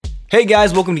Hey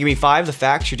guys, welcome to Give Me 5, The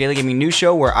Facts, your daily gaming news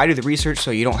show where I do the research so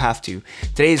you don't have to.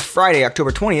 Today is Friday,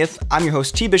 October 20th. I'm your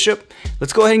host, T Bishop.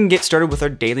 Let's go ahead and get started with our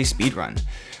daily speedrun.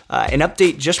 An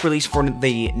update just released for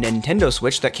the Nintendo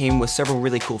Switch that came with several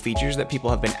really cool features that people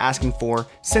have been asking for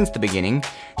since the beginning.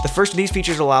 The first of these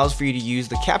features allows for you to use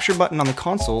the capture button on the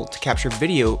console to capture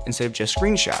video instead of just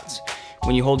screenshots.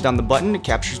 When you hold down the button, it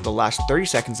captures the last 30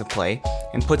 seconds of play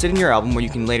and puts it in your album where you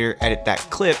can later edit that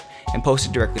clip and post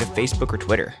it directly to Facebook or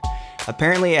Twitter.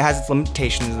 Apparently it has its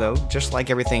limitations though, just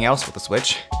like everything else with the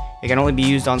Switch. It can only be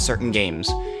used on certain games.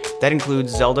 That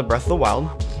includes Zelda Breath of the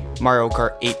Wild, Mario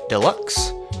Kart 8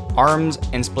 Deluxe, ARMS,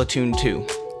 and Splatoon 2.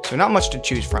 So not much to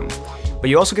choose from. But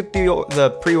you also get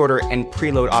the pre-order and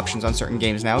preload options on certain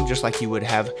games now, just like you would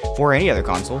have for any other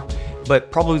console.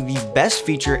 But probably the best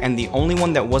feature and the only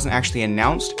one that wasn't actually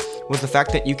announced was the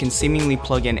fact that you can seemingly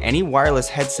plug in any wireless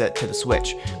headset to the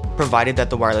Switch, provided that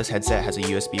the wireless headset has a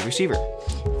USB receiver.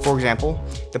 For example,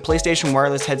 the PlayStation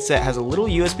wireless headset has a little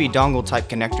USB dongle type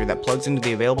connector that plugs into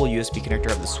the available USB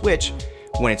connector of the Switch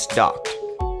when it's docked.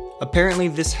 Apparently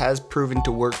this has proven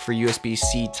to work for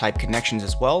USB-C type connections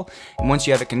as well, and once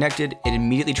you have it connected, it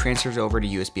immediately transfers over to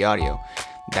USB audio.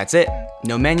 That's it.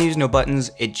 No menus, no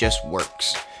buttons, it just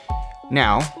works.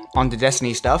 Now, on to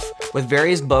Destiny stuff. With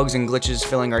various bugs and glitches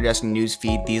filling our Destiny news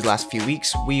feed these last few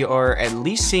weeks, we are at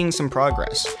least seeing some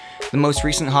progress. The most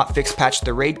recent hotfix patched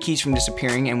the raid keys from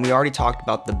disappearing, and we already talked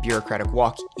about the bureaucratic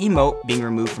walk emote being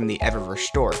removed from the Eververse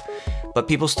store. But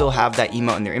people still have that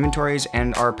emote in their inventories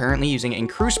and are apparently using it in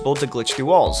Crucible to glitch through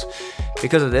walls.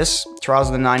 Because of this, Trials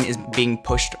of the Nine is being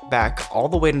pushed back all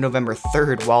the way to November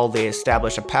 3rd while they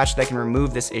establish a patch that can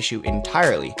remove this issue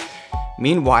entirely.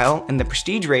 Meanwhile, in the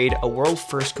Prestige raid, a world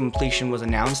first completion was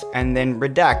announced and then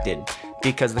redacted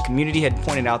because the community had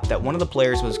pointed out that one of the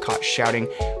players was caught shouting,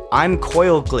 "I'm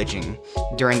coil glitching,"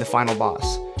 during the final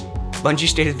boss. Bungie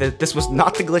stated that this was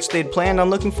not the glitch they had planned on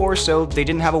looking for, so they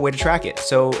didn't have a way to track it.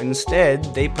 So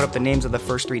instead, they put up the names of the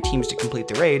first 3 teams to complete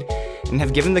the raid and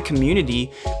have given the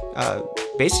community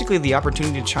basically the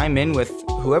opportunity to chime in with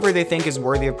whoever they think is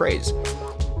worthy of praise.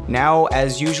 Now,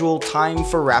 as usual, time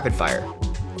for rapid fire.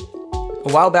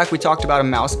 A while back we talked about a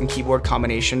mouse and keyboard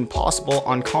combination possible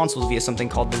on consoles via something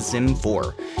called the Zim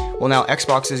 4. Well, now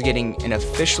Xbox is getting an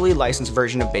officially licensed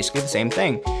version of basically the same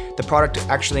thing. The product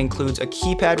actually includes a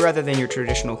keypad rather than your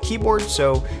traditional keyboard,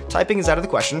 so typing is out of the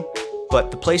question,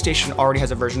 but the PlayStation already has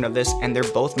a version of this and they're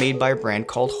both made by a brand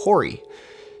called Hori.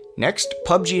 Next,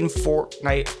 PUBG and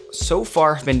Fortnite so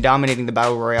far have been dominating the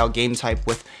Battle Royale game type,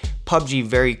 with PUBG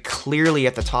very clearly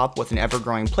at the top with an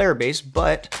ever-growing player base,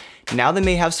 but now they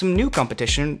may have some new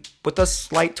competition with a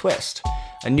slight twist.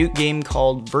 A new game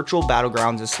called Virtual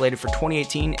Battlegrounds is slated for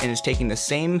 2018 and is taking the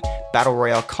same Battle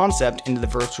Royale concept into the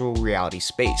virtual reality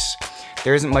space.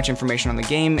 There isn't much information on the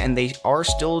game, and they are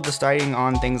still deciding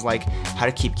on things like how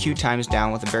to keep queue times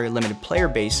down with a very limited player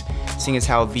base, seeing as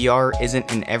how VR isn't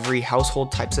in every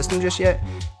household type system just yet,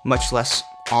 much less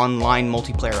online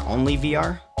multiplayer only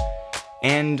VR.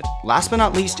 And last but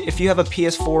not least, if you have a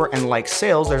PS4 and like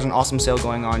sales, there's an awesome sale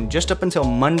going on just up until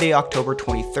Monday, October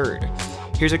 23rd.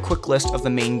 Here's a quick list of the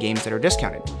main games that are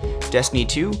discounted: Destiny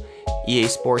 2, EA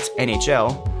Sports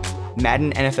NHL,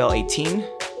 Madden NFL 18,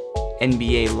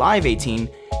 NBA Live 18,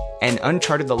 and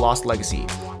Uncharted: The Lost Legacy.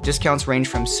 Discounts range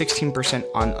from 16%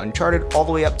 on Uncharted all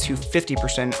the way up to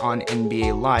 50% on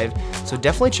NBA Live, so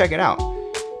definitely check it out.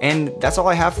 And that's all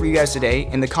I have for you guys today.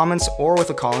 In the comments or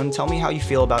with a call-in, tell me how you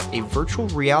feel about a virtual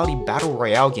reality battle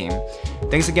royale game.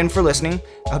 Thanks again for listening.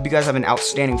 I hope you guys have an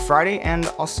outstanding Friday,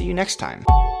 and I'll see you next time.